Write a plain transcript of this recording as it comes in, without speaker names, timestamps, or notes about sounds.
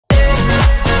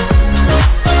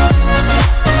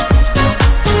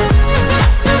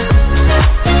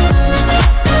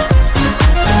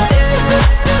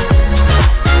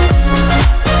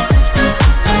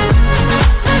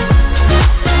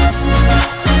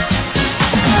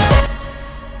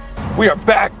We are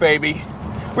back, baby.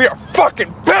 We are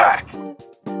fucking back!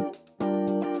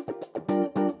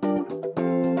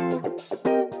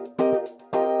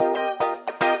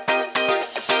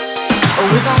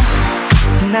 Always on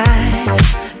tonight.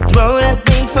 Throw that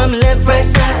thing from left, right,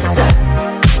 side to side.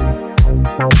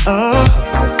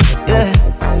 Yeah.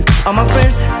 All my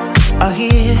friends are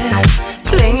here.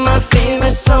 Play my favorite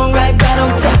song right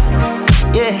on top.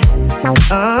 Yeah.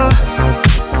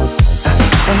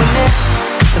 And we never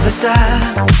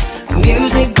stop.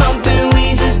 Music bumping,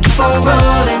 we just keep on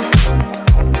rolling.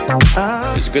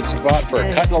 It's a good spot for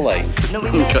a cut and a light.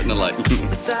 Cut and a light.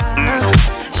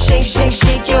 Shake, shake,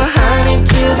 shake your honey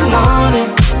till the morning.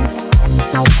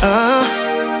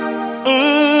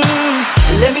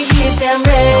 Let me hear you say I'm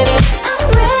ready. I'm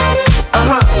ready.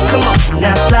 Come on,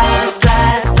 now slide,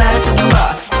 slide, slide to the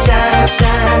bar. Shine,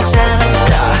 shine, shine like a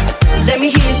star. Let me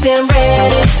hear you say I'm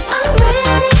ready. I'm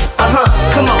ready.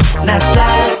 Come on, now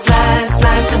slide, slide,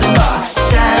 slide to the bar.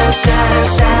 Shine, shine,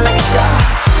 shine like a star.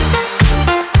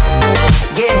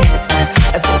 Yeah,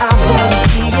 I said I wanna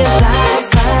see you slide,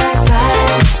 slide,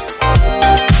 slide.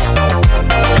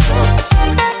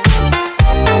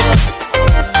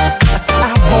 I said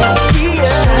I wanna see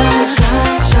you shine,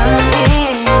 shine,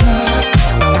 shine.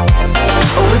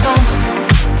 Always on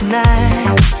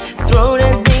tonight. Throw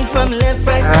that thing from left,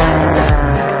 right, side to side.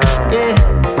 Yeah,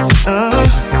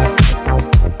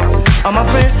 all my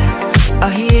friends are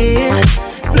here.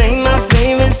 Play my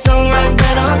favorite song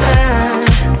right on time.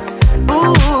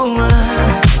 Ooh,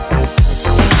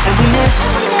 and we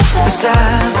never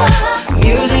stop.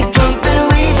 Music pumping,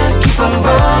 we just keep on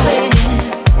rolling.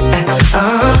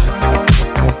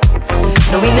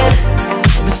 No, we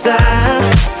never stop.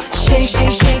 Shake,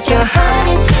 shake, shake your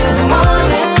honey till the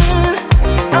morning.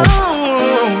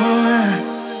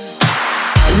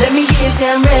 Let me hear you say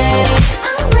I'm ready.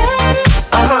 I'm ready.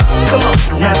 Come on,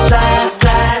 now slide,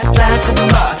 slide, slide to the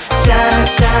bar. Shine,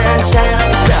 shine, shine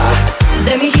like a star.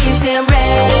 Let me hear you say I'm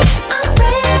ready. I'm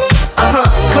ready.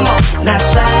 Come on, now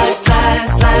slide, slide,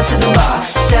 slide to the bar.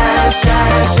 Shine,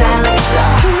 shine, shine like a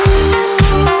star.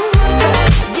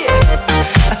 Yeah,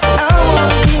 I said I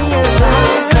wanna see you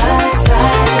slide, slide,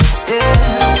 slide.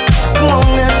 Yeah, come on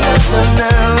now, now,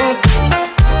 now.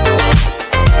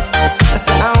 I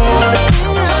said I wanna see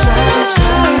you shine,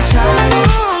 shine, shine.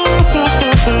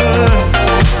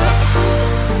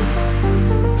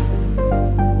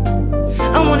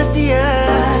 I wanna see ya.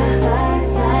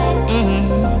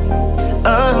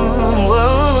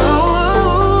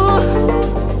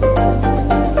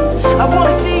 I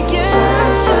wanna see you.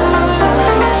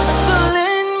 So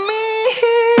let me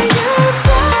hear you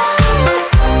slide.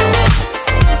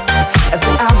 I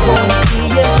said I wanna see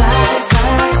you slide,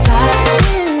 slide, slide.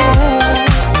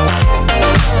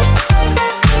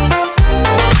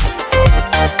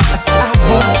 I said I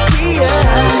wanna see you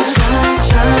shine, shine,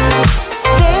 shine.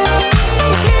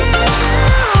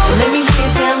 Let me hear you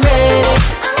say I'm ready.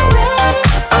 I'm ready.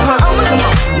 Come on,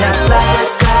 now slide,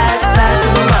 slide, slide to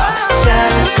the bar.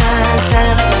 Shine, shine,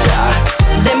 shine like a star.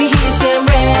 Let me hear you say I'm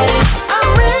ready. I'm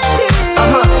ready.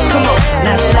 Come on,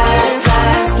 now slide,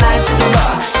 slide, slide to the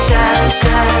bar. Shine,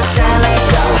 shine, shine like a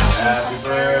star. Happy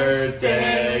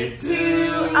birthday to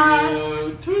us.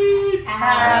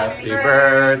 Happy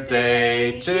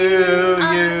birthday to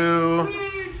you.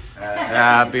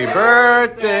 Happy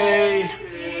birthday.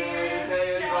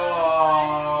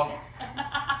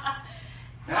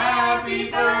 Happy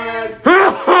birthday.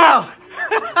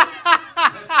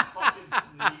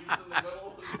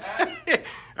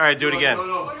 All right, do it again.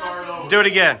 No, start over. Do it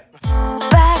again.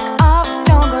 Back off,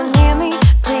 don't go near me,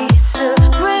 please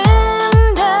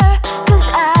surrender, 'cause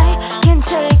I can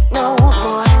take no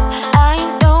more. I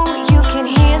know you can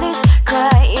hear this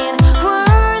crying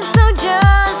words, so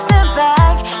just step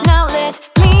back, now let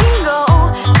me go,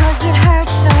 'cause it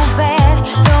hurts so bad,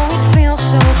 though it feels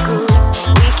so good.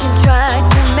 We can try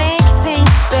to make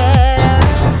things better.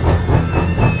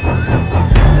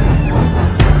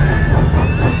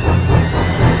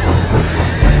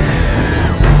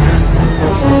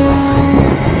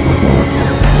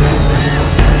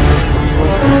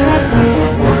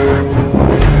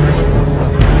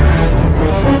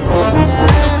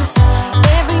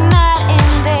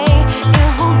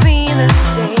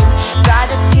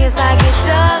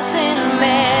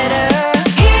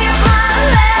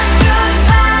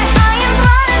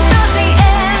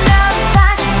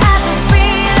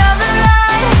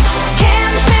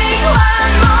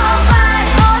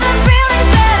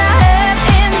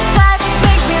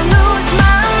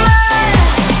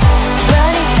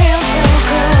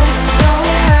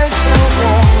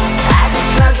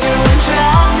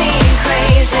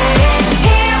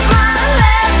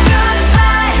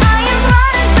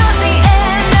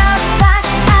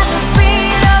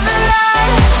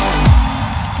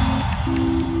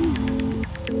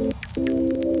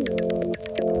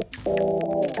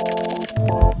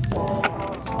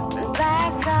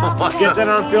 Get that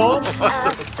on film?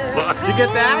 You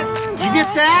get that? You get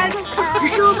that? You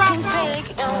sure about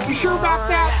that? You sure about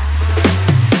that?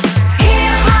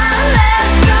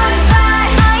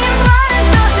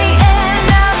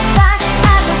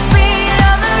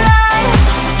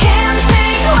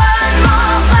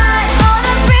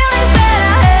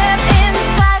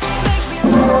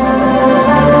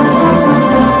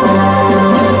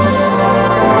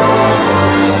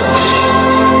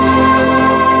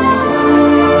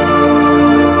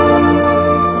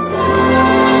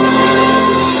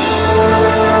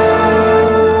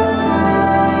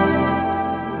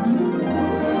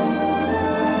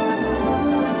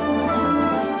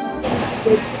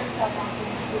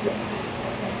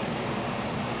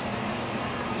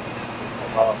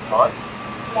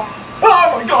 Oh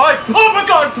my god! Oh my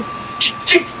god!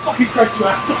 Jesus fucking Christ, you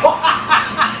asshole!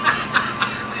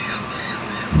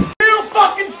 You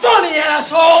fucking funny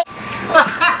asshole!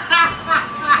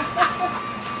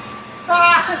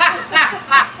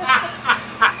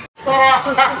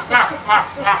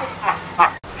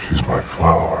 She's my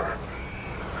flower.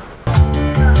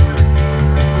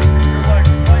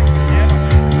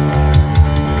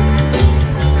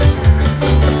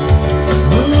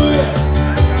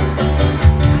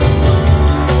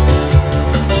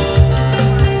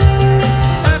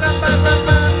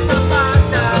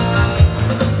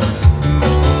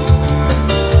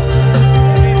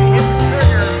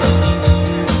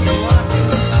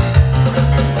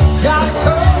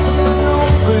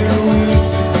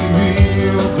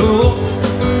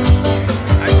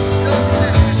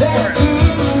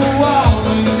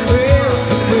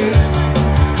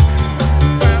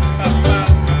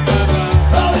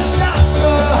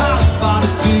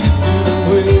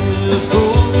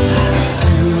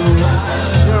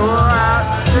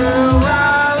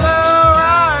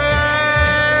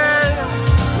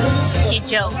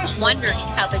 Joe was wondering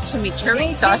how the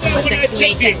chimichurri sauce wasn't made that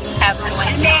you have in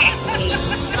one.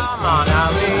 Come on,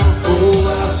 Eileen. Oh,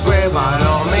 I swear by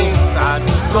all means, at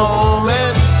this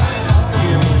moment,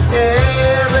 give me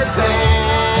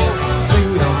everything. Do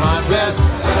my best,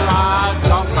 I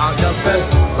talk about your best,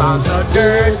 about your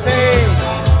dirty.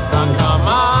 But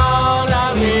come on,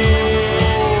 Eileen.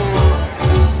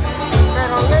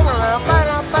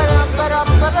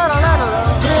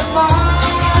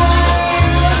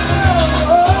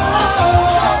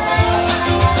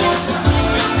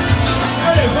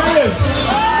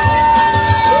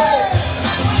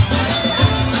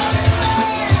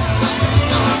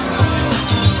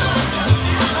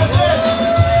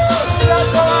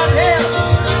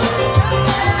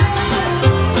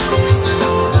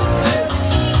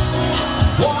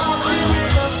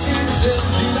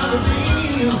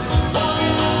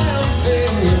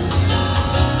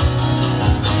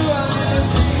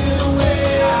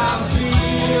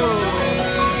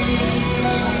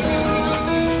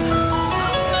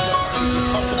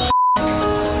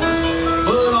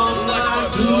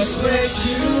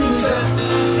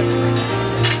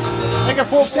 Make a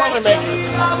full brother matrix.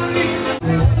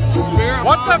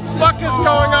 What the fuck is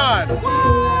going on?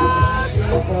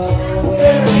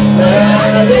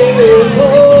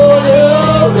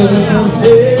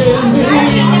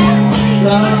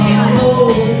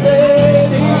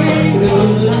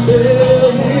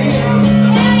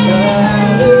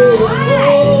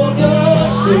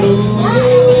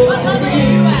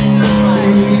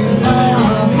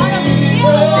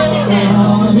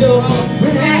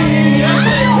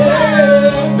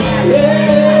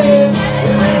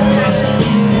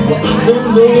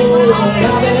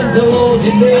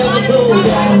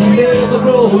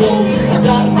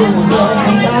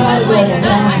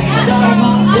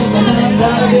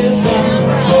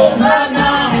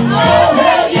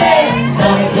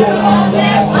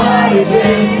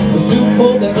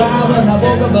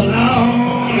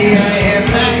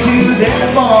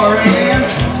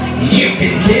 You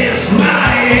can kiss my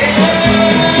ass.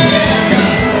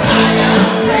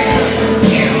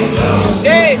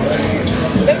 Dave,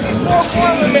 make me full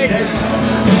brother matrix.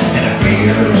 And a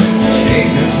beer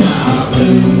chases my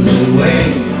blues away.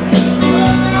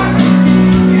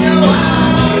 You know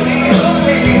I'll be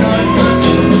okay.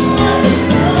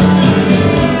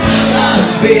 I'll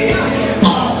be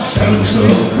all so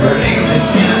pretty since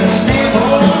I stay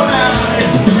all night.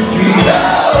 You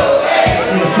know,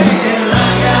 it's singing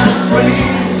like I'm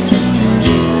friends.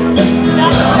 The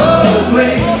whole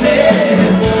place is.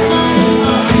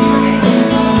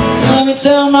 Let me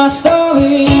tell my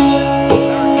story.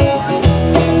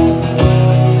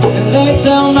 Let me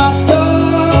tell my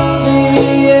story,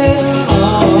 yeah.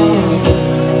 Oh,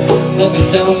 let me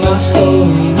tell my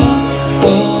story. Oh,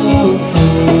 oh,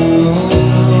 oh.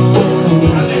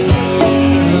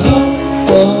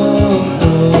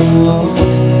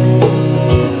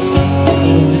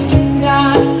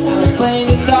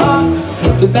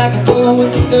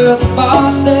 girl at the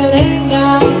bar said, hey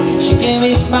now. She gave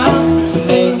me a smile, so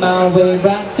made my way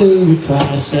right through the crowd.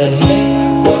 I said,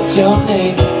 hey, what's your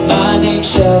name? My name's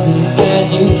Shelby, glad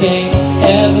you came.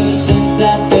 Ever since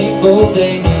that fateful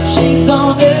day, shades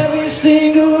on every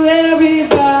single,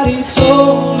 everybody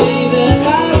told me that I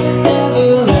would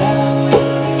never last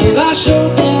till I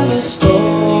showed them a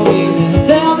story that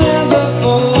they'll never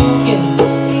forget.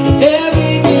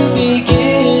 Every new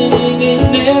beginning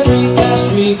and every past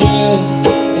regret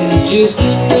is just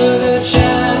another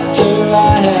chapter I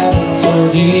haven't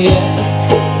told you yet.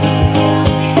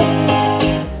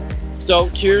 So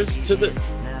cheers to the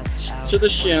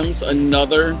Shims,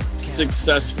 another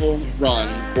successful run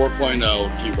 4.0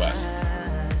 Key West.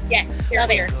 Yeah, love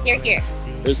it. Here.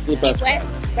 This is the best one.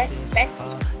 Best.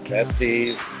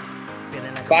 Besties.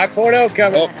 5.0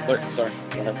 coming. Oh, wait, sorry.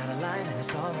 Go ahead.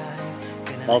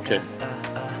 Okay.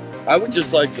 I would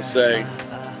just like to say,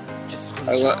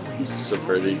 this is so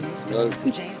pretty.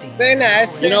 Very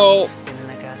nice. You know,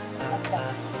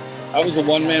 I was a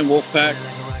one-man wolf pack.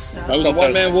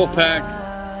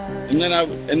 And then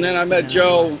I met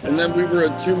Joe, and then we were a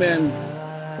two-man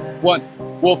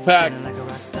wolf pack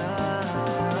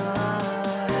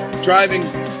driving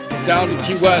down to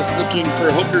Key West looking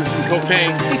for hookers and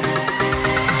cocaine.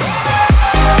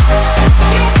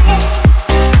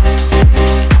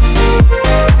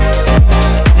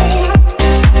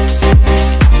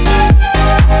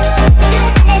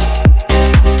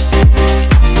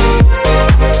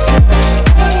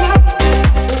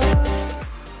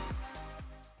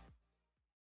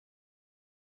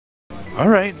 All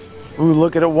right, we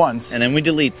look at it once. And then we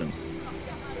delete them.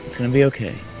 It's gonna be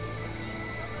okay.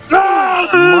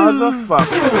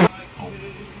 Motherfucker.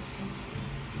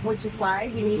 Which is why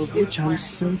we need to do Which I'm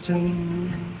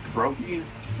certain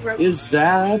is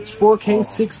that 4K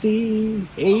 60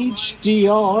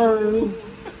 HDR.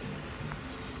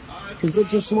 Is it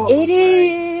just what it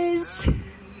is.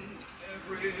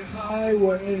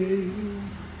 Highway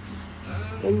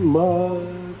and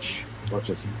much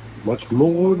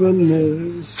more than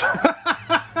this.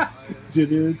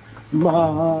 Did it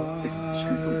my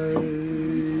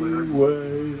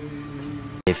way.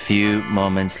 A few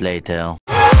moments later.